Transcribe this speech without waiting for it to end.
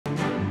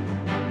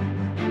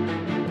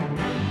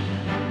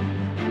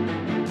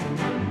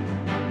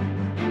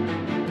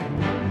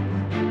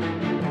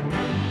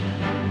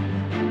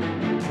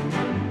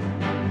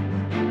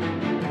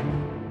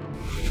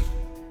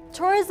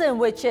Tourism,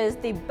 which is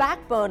the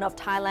backbone of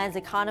Thailand's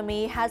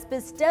economy, has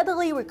been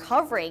steadily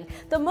recovering.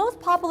 The most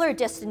popular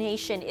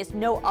destination is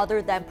no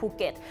other than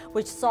Phuket,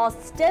 which saw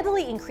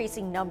steadily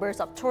increasing numbers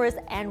of tourists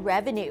and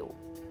revenue.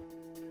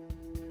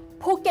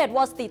 Phuket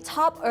was the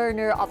top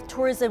earner of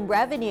tourism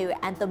revenue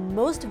and the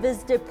most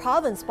visited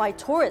province by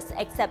tourists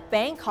except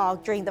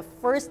Bangkok during the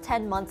first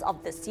 10 months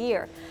of this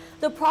year.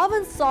 The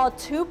province saw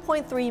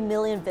 2.3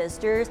 million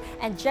visitors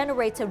and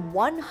generated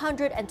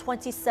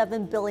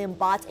 127 billion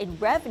baht in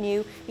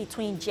revenue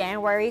between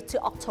January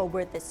to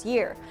October this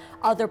year.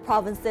 Other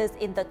provinces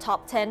in the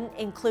top 10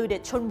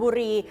 included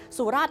Chonburi,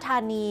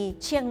 Surathani,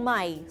 Chiang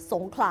Mai,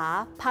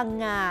 Songkhla, Phang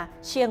Nga,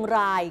 Chiang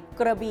Rai,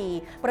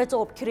 Krabi,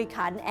 Prajop Khiri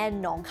Khan, and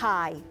Nong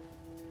Khai.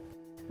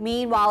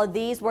 Meanwhile,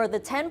 these were the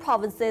 10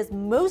 provinces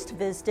most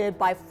visited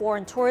by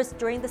foreign tourists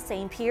during the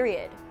same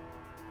period.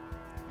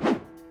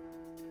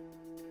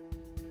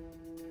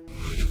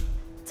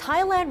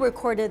 Thailand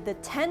recorded the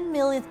 10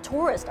 millionth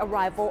tourist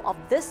arrival of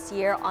this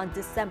year on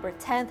December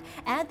 10th,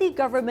 and the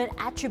government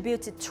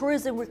attributed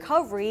tourism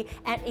recovery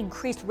and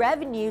increased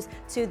revenues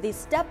to the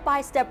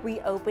step-by-step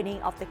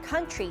reopening of the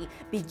country,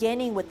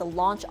 beginning with the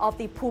launch of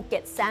the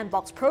Phuket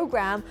Sandbox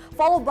program,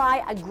 followed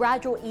by a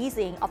gradual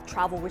easing of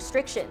travel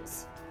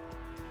restrictions.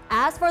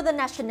 As for the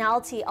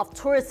nationality of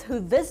tourists who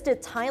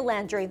visited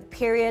Thailand during the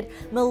period,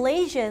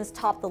 Malaysians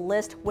topped the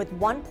list with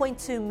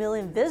 1.2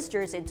 million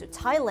visitors into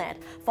Thailand,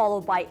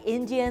 followed by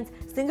Indians,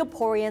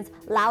 Singaporeans,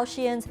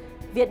 Laotians,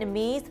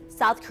 Vietnamese,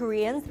 South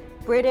Koreans,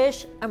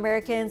 British,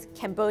 Americans,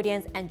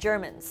 Cambodians, and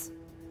Germans.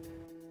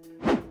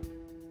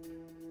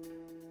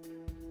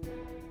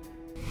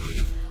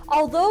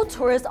 Although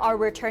tourists are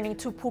returning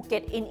to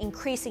Phuket in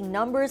increasing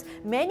numbers,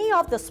 many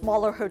of the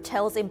smaller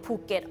hotels in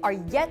Phuket are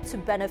yet to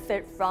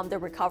benefit from the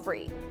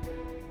recovery.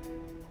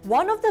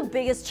 One of the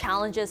biggest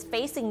challenges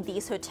facing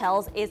these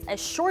hotels is a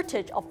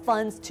shortage of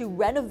funds to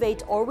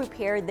renovate or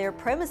repair their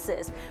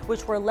premises,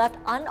 which were left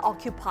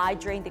unoccupied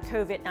during the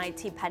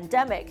COVID-19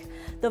 pandemic.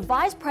 The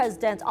vice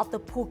president of the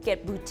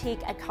Phuket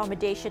Boutique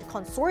Accommodation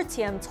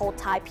Consortium told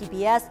Thai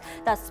PBS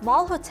that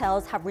small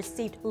hotels have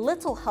received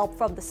little help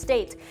from the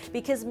state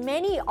because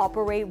many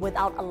operate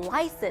without a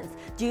license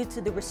due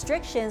to the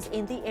restrictions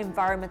in the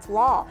environment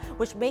law,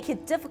 which make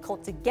it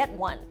difficult to get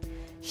one.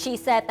 She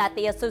said that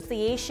the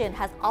association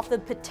has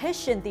often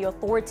petitioned the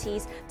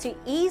authorities to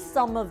ease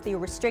some of the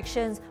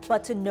restrictions,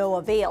 but to no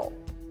avail.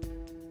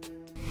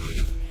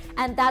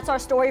 And that's our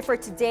story for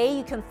today.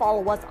 You can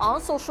follow us on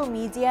social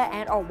media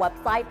and our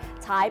website,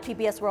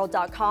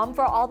 thaipbsworld.com,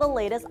 for all the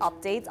latest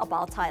updates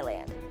about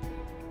Thailand.